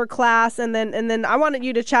have per class? And then I wanted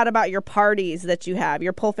you to chat about your parties that you have,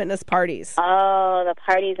 your pole fitness parties. Oh, the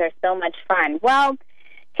parties are so much fun. Well,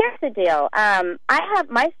 here's the deal.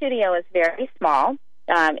 My studio is very small.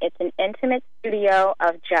 It's an intimate studio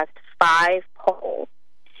of just 5 poles.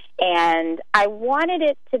 And I wanted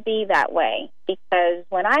it to be that way because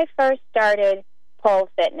when I first started pole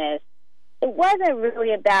fitness, it wasn't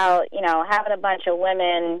really about, you know, having a bunch of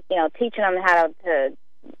women, you know, teaching them how to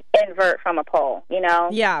invert from a pole, you know?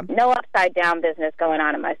 Yeah. No upside down business going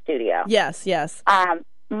on in my studio. Yes, yes.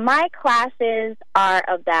 My classes are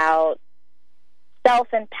about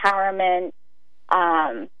self-empowerment.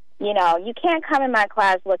 You know, you can't come in my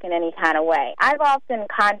class looking any kind of way. I've often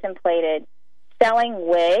contemplated selling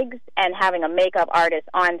wigs and having a makeup artist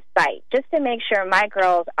on site just to make sure my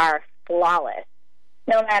girls are flawless.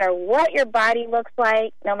 No matter what your body looks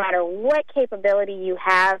like, no matter what capability you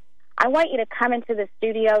have, I want you to come into the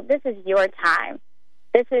studio. This is your time.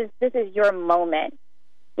 This is your moment.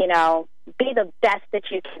 You know, be the best that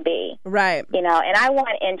you can be. Right. You know, and I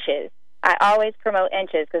want inches. I always promote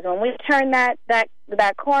inches because when we turn that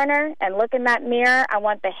corner and look in that mirror, I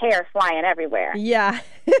want the hair flying everywhere. Yeah.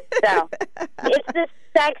 So it's the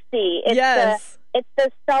sexy. It's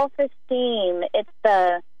the self-esteem. It's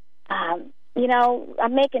the you know,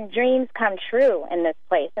 I'm making dreams come true in this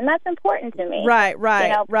place, and that's important to me. Right, you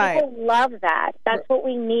know, right. People love that. That's what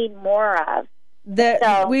we need more of.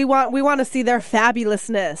 We want to see their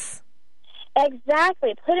fabulousness.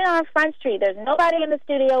 Exactly. Put it on Front Street. There's nobody in the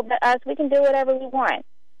studio but us. We can do whatever we want.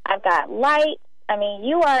 I've got lights. I mean,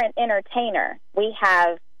 you are an entertainer. We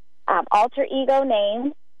have alter ego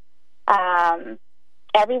names.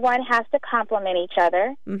 Everyone has to compliment each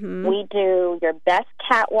other. Mm-hmm. We do your best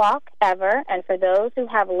catwalk ever, and for those who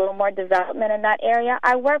have a little more development in that area,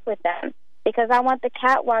 I work with them because I want the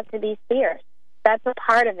catwalk to be fierce. That's a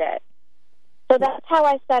part of it. So that's how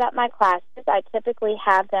I set up my classes. I typically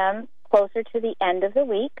have them closer to the end of the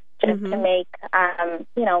week just to make,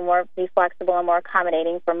 more be flexible and more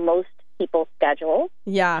accommodating for most people's schedules.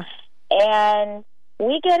 Yeah. And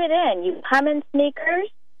we get it in. You come in sneakers.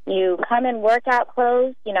 You come in workout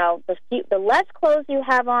clothes. The less clothes you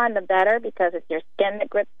have on, the better, because it's your skin that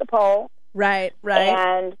grips the pole. Right.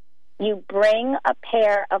 And you bring a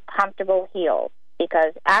pair of comfortable heels,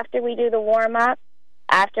 because after we do the warm-up,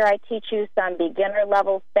 after I teach you some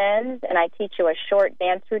beginner-level spins and I teach you a short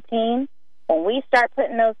dance routine, when we start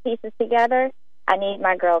putting those pieces together, I need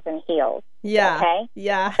my girls in heels. Yeah. Okay?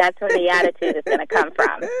 Yeah. That's where the attitude is going to come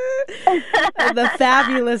from. The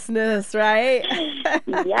fabulousness, right?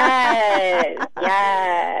 Yes.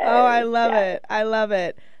 Oh, I love it. I love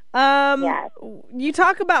it. Yes. You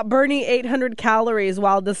talk about burning 800 calories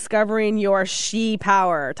while discovering your she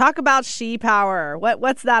power. Talk about she power.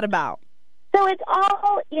 What's that about? So it's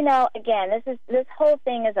all, again, this whole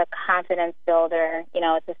thing is a confidence builder.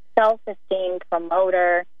 It's a self-esteem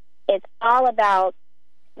promoter. It's all about,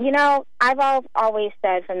 I've always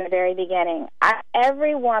said from the very beginning,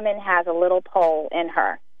 every woman has a little pole in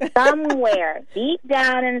her somewhere deep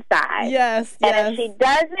down inside. Yes. And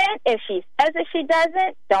if she says she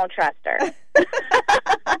doesn't, don't trust her.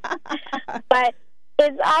 But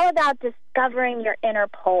it's all about discovering your inner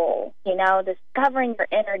pole, discovering your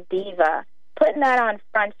inner diva, putting that on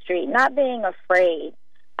Front Street, not being afraid,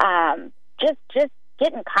 just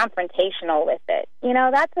getting confrontational with it.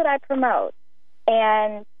 That's what I promote.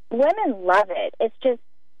 And women love it. It's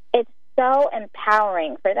so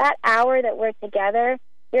empowering. For that hour that we're together,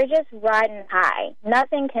 you're just riding high.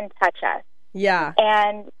 Nothing can touch us. Yeah.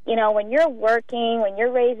 And, when you're working, when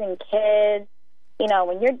you're raising kids,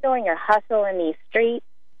 when you're doing your hustle in these streets,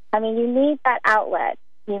 you need that outlet.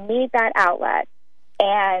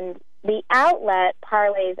 And the outlet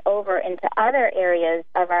parlays over into other areas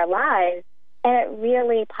of our lives, and it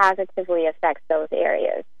really positively affects those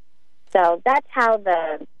areas. So that's how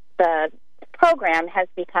the program has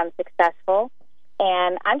become successful,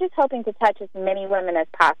 and I'm just hoping to touch as many women as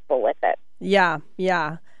possible with it. Yeah.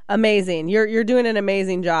 Amazing. You're doing an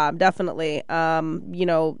amazing job, definitely.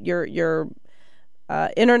 Your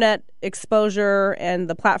internet exposure and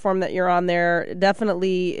the platform that you're on there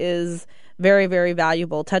definitely is very, very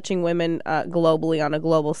valuable, touching women globally on a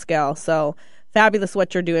global scale. So fabulous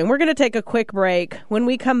what you're doing. We're going to take a quick break. When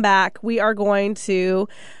we come back, we are going to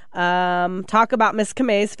talk about Miss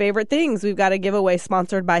Camay's favorite things. We've got a giveaway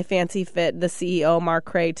sponsored by Fancy Fit, the CEO, Mark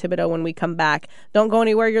Cray Thibodeau, when we come back. Don't go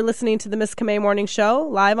anywhere. You're listening to the Miss Camay Morning Show,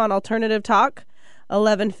 live on Alternative Talk,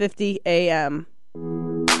 11:50 a.m.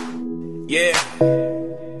 Yeah.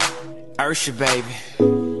 Ursha, baby.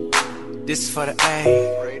 This is for the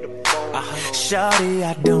A. Shawty,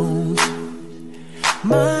 I don't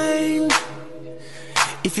mind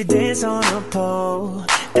if you dance on a pole.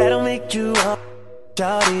 That'll make you up.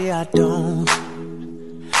 Shawty, I don't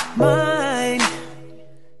mind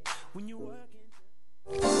when you work.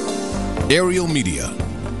 Aerial Media,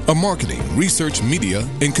 a marketing, research, media,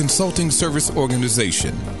 and consulting service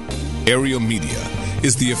organization. Aerial Media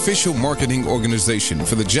is the official marketing organization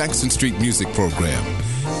for the Jackson Street Music Program,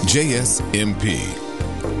 JSMP.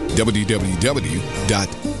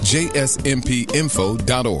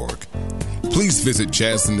 www.jsmpinfo.org. Please visit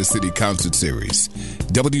Jazz in the City Concert Series,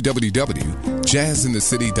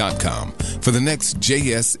 www.jazzinthecity.com, for the next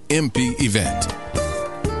JSMP event.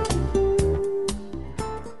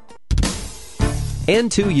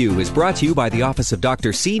 N2U is brought to you by the office of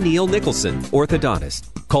Dr. C. Neil Nicholson, orthodontist.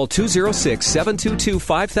 Call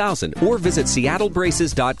 206-722-5000 or visit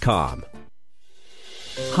seattlebraces.com.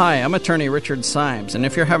 Hi, I'm attorney Richard Symes, and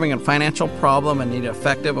if you're having a financial problem and need an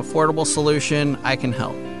effective, affordable solution, I can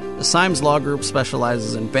help. The Symes Law Group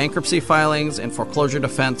specializes in bankruptcy filings and foreclosure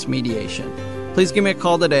defense mediation. Please give me a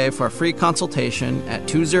call today for a free consultation at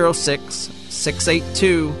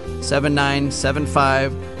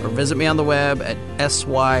 206-682-7975 or visit me on the web at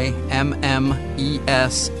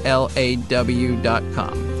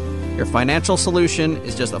symmmeslaw.com. Your financial solution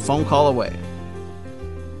is just a phone call away.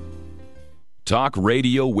 Talk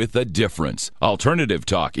radio with a difference. Alternative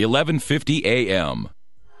Talk, 1150 a.m.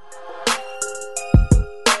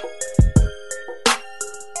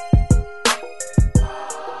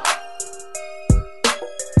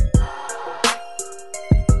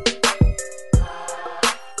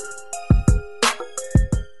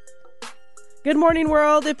 Good morning,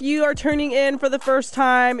 world. If you are tuning in for the first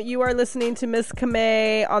time, you are listening to Miss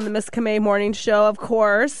Camay on the Miss Camay Morning Show, of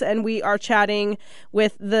course, and we are chatting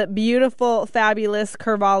with the beautiful, fabulous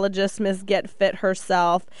curve-ologist, Miss Get Fit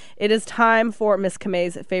herself. It is time for Miss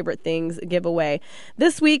Camay's Favorite Things giveaway.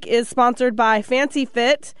 This week is sponsored by Fancy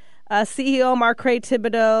Fit. CEO Marcray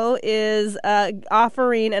Thibodeau is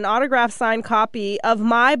offering an autograph signed copy of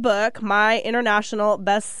my book, my international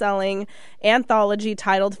best-selling anthology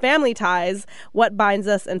titled Family Ties, What Binds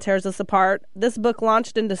Us and Tears Us Apart. This book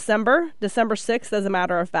launched in December 6th, as a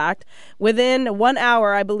matter of fact. Within 1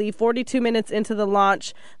 hour, I believe 42 minutes into the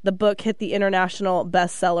launch, the book hit the international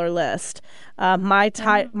bestseller list.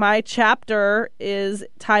 My chapter is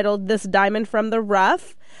titled This Diamond from the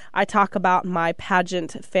Rough. I talk about my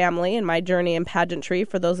pageant family and my journey in pageantry.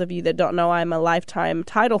 For those of you that don't know, I'm a lifetime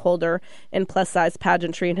title holder in plus-size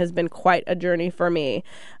pageantry and has been quite a journey for me.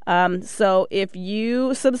 So if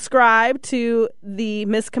you subscribe to the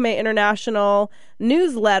Miss Camay International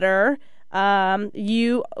newsletter,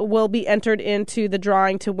 you will be entered into the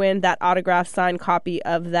drawing to win that autograph signed copy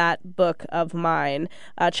of that book of mine.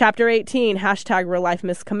 Chapter 18, hashtag Real Life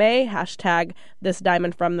Miss Camay, hashtag This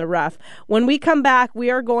Diamond from the Rough. When we come back, we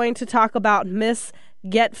are going to talk about Miss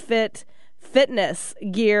Get Fit fitness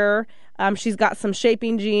gear. She's got some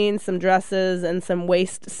shaping jeans, some dresses, and some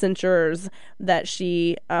waist cinchers that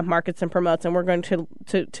she markets and promotes. And we're going to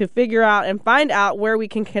figure out and find out where we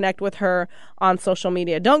can connect with her on social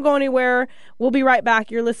media. Don't go anywhere. We'll be right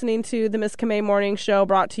back. You're listening to the Miss Camay Morning Show,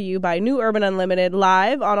 brought to you by New Urban Unlimited,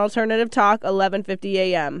 live on Alternative Talk, 1150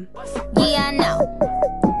 a.m. Yeah, I know.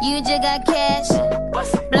 You just got cash.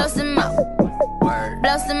 Blow some more.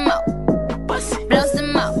 Blow some more. Blow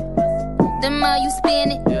some more. The more you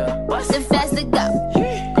spin it, the faster go.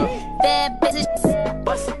 Bad bitches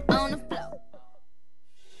on the floor.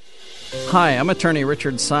 Hi, I'm attorney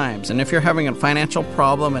Richard Symes, and if you're having a financial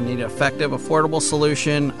problem and need an effective, affordable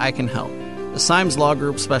solution, I can help. The Symes Law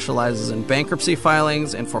Group specializes in bankruptcy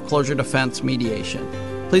filings and foreclosure defense mediation.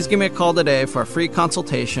 Please give me a call today for a free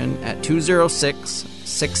consultation at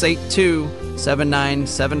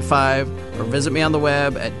 206-682-7975 or visit me on the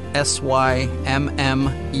web at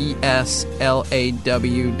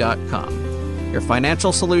symmeslaw.com. Your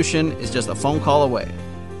financial solution is just a phone call away.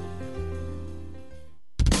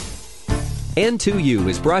 And To You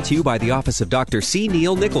is brought to you by the office of Dr. C.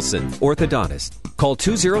 Neil Nicholson, orthodontist. Call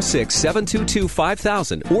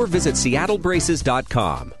 206-722-5000 or visit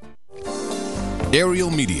seattlebraces.com.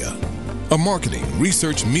 Aerial Media, a marketing,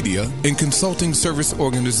 research, media, and consulting service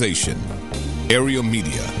organization. Aerial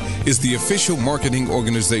Media is the official marketing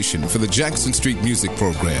organization for the Jackson Street Music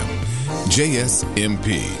Program,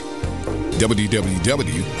 JSMP.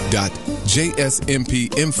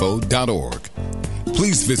 www.jsmpinfo.org.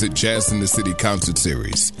 Please visit Jazz in the City Concert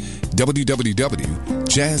Series,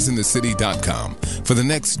 www.jazzinthecity.com, for the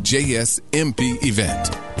next JSMP event.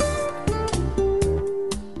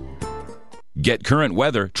 Get current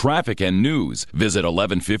weather, traffic, and news. Visit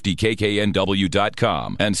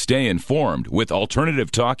 1150kknw.com and stay informed with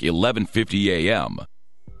Alternative Talk 1150 AM.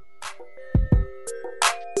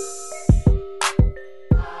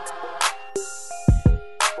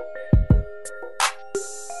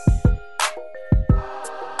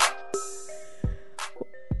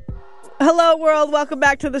 Hello, world. Welcome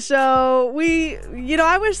back to the show.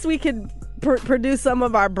 I wish we could produce some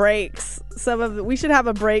of our breaks. We should have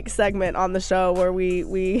a break segment on the show where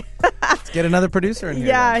we Let's get another producer in here.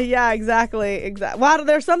 Yeah, exactly. Well,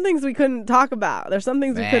 there's some things we couldn't talk about. There's some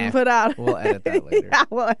things we couldn't put out. We'll edit that later. Yeah,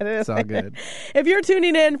 we'll edit it. It's all good. If you're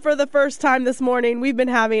tuning in for the first time this morning, we've been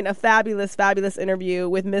having a fabulous, fabulous interview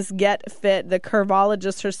with Miss Get Fit, the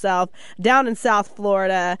curve-ologist herself, down in South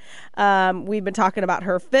Florida. We've been talking about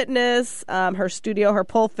her fitness, her studio, her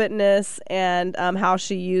pole fitness, and how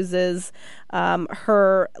she uses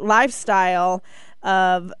her lifestyle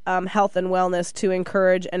of health and wellness to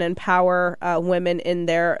encourage and empower women in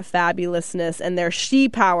their fabulousness and their she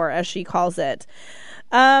power, as she calls it.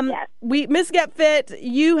 Yes. Miss Get Fit,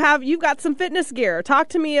 you've got some fitness gear. Talk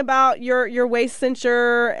to me about your waist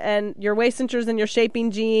cincher and your waist cinchers and your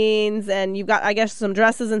shaping jeans, and you've got, I guess, some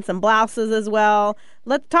dresses and some blouses as well.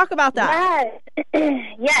 Let's talk about that.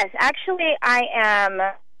 Yes. Actually,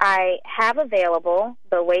 I have available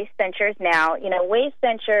the waist cinchers now. Waist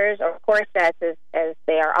cinchers, or corsets as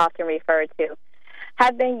they are often referred to,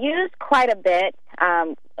 have been used quite a bit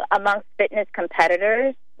amongst fitness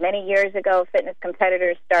competitors. Many years ago, fitness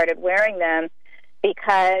competitors started wearing them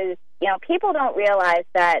because, people don't realize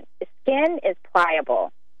that skin is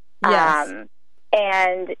pliable. Yes.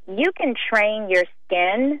 And you can train your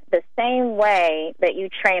skin the same way that you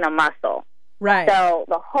train a muscle. Right. So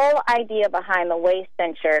the whole idea behind the waist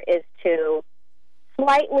cincher is to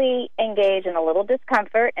slightly engage in a little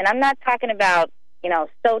discomfort. And I'm not talking about,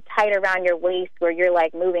 so tight around your waist where you're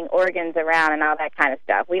like moving organs around and all that kind of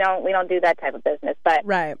stuff. We don't do that type of business. But,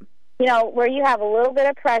 right. Where you have a little bit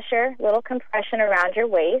of pressure, a little compression around your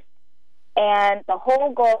waist. And the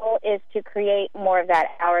whole goal is to create more of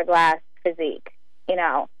that hourglass physique.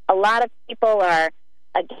 A lot of people are,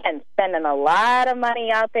 again, spending a lot of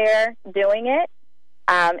money out there doing it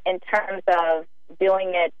in terms of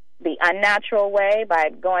doing it the unnatural way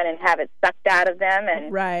by going and have it sucked out of them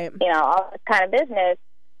and, right. All this kind of business.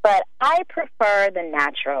 But I prefer the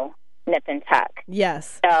natural nip and tuck.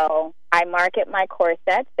 Yes. So I market my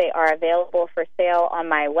corsets. They are available for sale on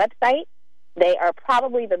my website. They are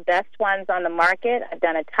probably the best ones on the market. I've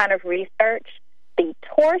done a ton of research. The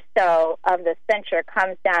torso of the cincher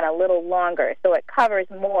comes down a little longer, so it covers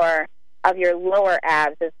more of your lower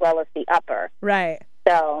abs as well as the upper. Right.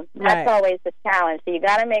 So that's always the challenge. So you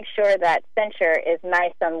got to make sure that cincher is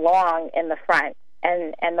nice and long in the front,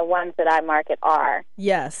 and the ones that I market are.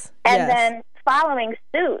 Yes. And then following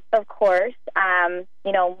suit, of course,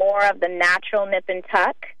 more of the natural nip and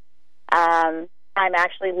tuck. I'm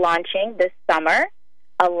actually launching this summer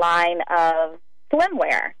a line of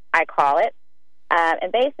swimwear, I call it.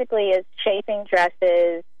 And basically is shaping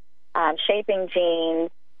dresses, shaping jeans,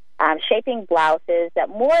 shaping blouses that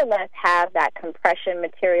more or less have that compression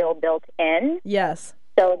material built in. Yes.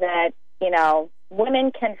 So that,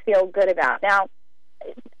 women can feel good about. Now,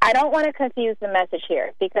 I don't want to confuse the message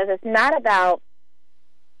here because it's not about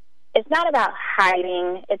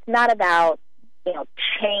hiding. It's not about,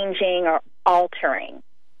 changing or altering.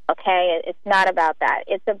 Okay? It's not about that.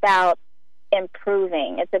 It's about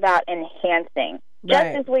improving. It's about enhancing. Just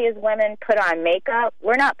as we as women put on makeup,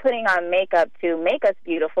 we're not putting on makeup to make us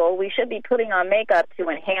beautiful. We should be putting on makeup to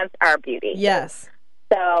enhance our beauty. Yes.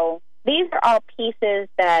 So these are all pieces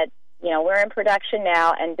that, we're in production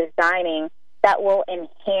now and designing that will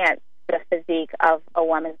enhance the physique of a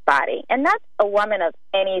woman's body. And that's a woman of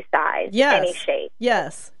any size, any shape.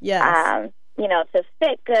 Yes, yes. To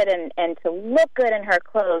fit good and to look good in her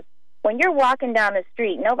clothes. When you're walking down the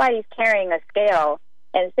street, nobody's carrying a scale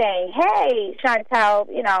and saying, hey, Chantel,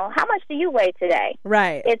 how much do you weigh today?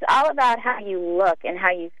 Right. It's all about how you look and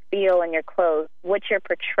how you feel in your clothes, what you're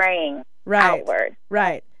portraying outward.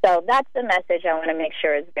 Right. So that's the message I want to make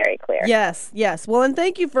sure is very clear. Yes, yes. Well, and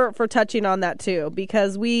thank you for touching on that too,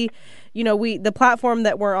 because we the platform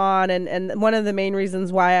that we're on, and one of the main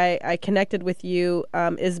reasons why I connected with you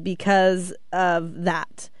is because of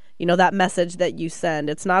that. That message that you send.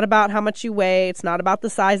 It's not about how much you weigh. It's not about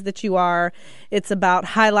the size that you are. It's about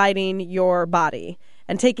highlighting your body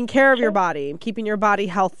and taking care of your body and keeping your body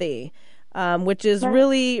healthy, which is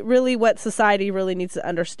really, really what society really needs to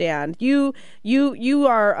understand. You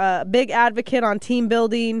are a big advocate on team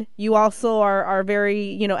building. You also are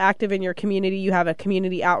very, active in your community. You have a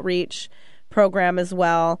community outreach program as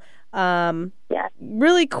well.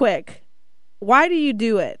 Really quick, why do you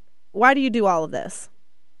do it? Why do you do all of this?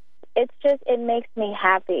 It makes me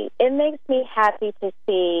happy. It makes me happy to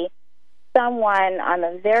see someone on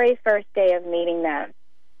the very first day of meeting them,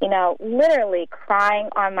 literally crying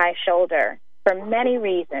on my shoulder for many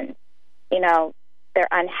reasons. They're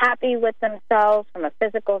unhappy with themselves from a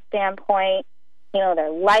physical standpoint. Their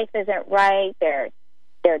life isn't right. They're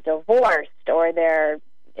divorced or they're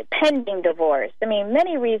pending divorce. I mean,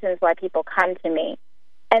 many reasons why people come to me.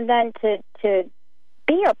 And then to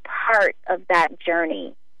be a part of that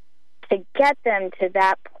journey, to get them to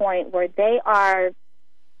that point where they are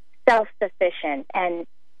self-sufficient and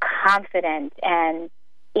confident and,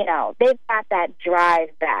 they've got that drive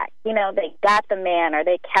back. They got the man or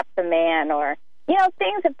they kept the man or,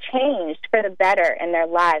 things have changed for the better in their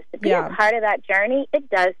lives. To be a part of that journey, it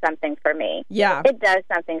does something for me. Yeah. It does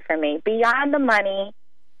something for me. Beyond the money,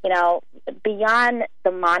 beyond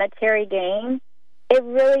the monetary gain, it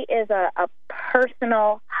really is a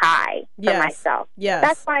personal high for myself. Yes.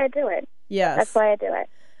 That's why I do it. Yes. That's why I do it.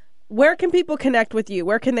 Where can people connect with you?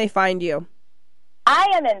 Where can they find you? I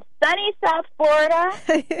am in sunny South Florida,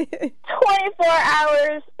 24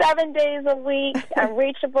 hours, 7 days a week. I'm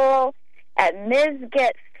reachable at Ms.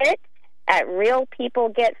 Get Fit at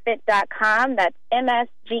realpeoplegetfit.com. That's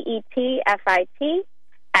MSGETFIT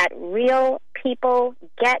at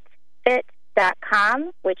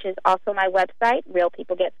realpeoplegetfit.com, which is also my website,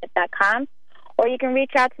 realpeoplegetfit.com. Or you can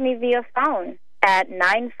reach out to me via phone at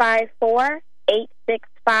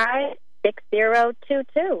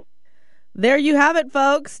 954-865-6022. There you have it,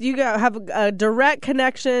 folks. You have a direct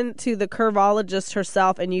connection to the Curve-ologist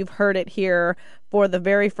herself, and you've heard it here for the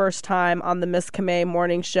very first time on the Miss Camay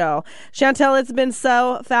Morning Show. Chantel, it's been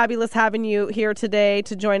so fabulous having you here today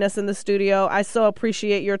to join us in the studio. I so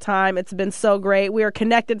appreciate your time. It's been so great. We are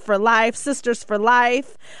connected for life, sisters for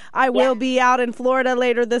life. I will be out in Florida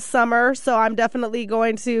later this summer, so I'm definitely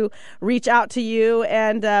going to reach out to you,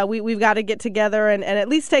 and we've got to get together and at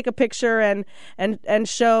least take a picture and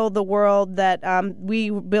show the world that we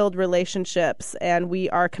build relationships and we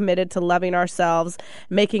are committed to loving ourselves,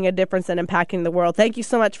 making a difference, and impacting the world. Thank you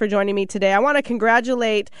so much for joining me today. I want to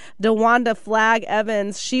congratulate DeWanda Flagg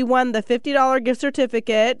Evans. She won the $50 gift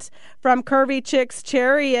certificate from Curvy Chicks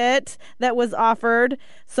Chariot that was offered.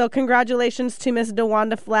 So congratulations to Miss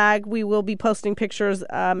DeWanda Flagg. We will be posting pictures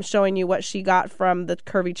showing you what she got from the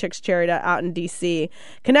Curvy Chicks Chariot out in D.C.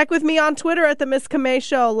 Connect with me on Twitter at The Miss Camay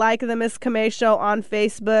Show. Like The Miss Camay Show on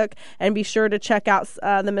Facebook. And be sure to check out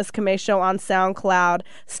The Miss Camay Show on SoundCloud.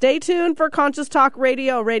 Stay tuned for Conscious Talk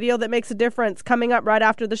Radio, radio that makes a difference, coming up right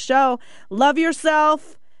after the show. Love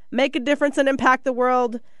yourself. Make a difference and impact the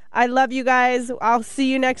world. I love you guys. I'll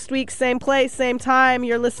see you next week. Same place, same time.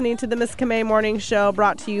 You're listening to the Miss Camay Morning Show,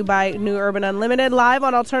 brought to you by New Urban Unlimited, live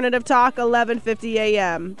on Alternative Talk, 1150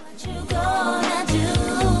 a.m. What you gonna do?